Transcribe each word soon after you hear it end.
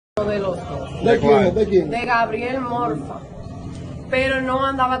de los dos. ¿De quién? ¿De quién? De Gabriel Morfa. Pero no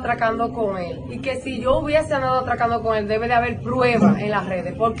andaba atracando con él. Y que si yo hubiese andado atracando con él, debe de haber pruebas en las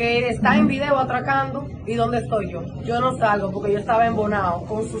redes. Porque él está en video atracando. ¿Y dónde estoy yo? Yo no salgo porque yo estaba en Bonao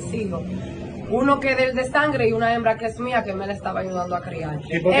con sus hijos. Uno que es del de sangre y una hembra que es mía que me la estaba ayudando a criar.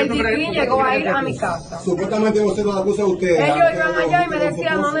 El dipín llegó a ir a mi casa. Supuestamente usted lo acusa a usted. Ellos iban allá y me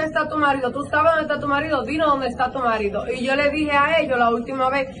decían, ¿dónde está tu marido? ¿Tú sabes dónde está tu marido? Dinos dónde está tu marido. Y yo le dije a ellos la última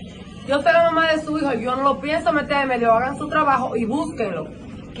vez, yo soy la mamá de su hijo, yo no lo pienso meter en medio, hagan su trabajo y búsquenlo.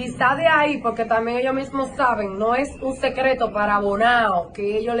 Quizá de ahí, porque también ellos mismos saben, no es un secreto para Bonao,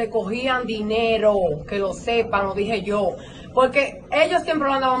 que ellos le cogían dinero, que lo sepan, lo dije yo. Porque ellos siempre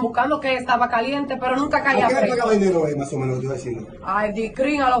lo andaban buscando, que estaba caliente, pero nunca caía preso. ¿A qué le pagaba dinero ahí, más o menos, te iba a decir? Al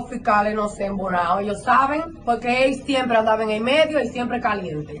DICRIN, a los fiscales, no sé, en Bonao. Ellos saben, porque él siempre andaba en el medio y siempre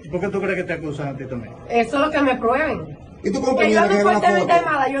caliente. ¿Por qué tú crees que te acusan a ti también? Eso es lo que me prueben. ¿Y tu Que compañera yo no que era la fuertemente foto?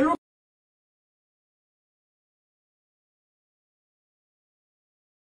 armada, yo nunca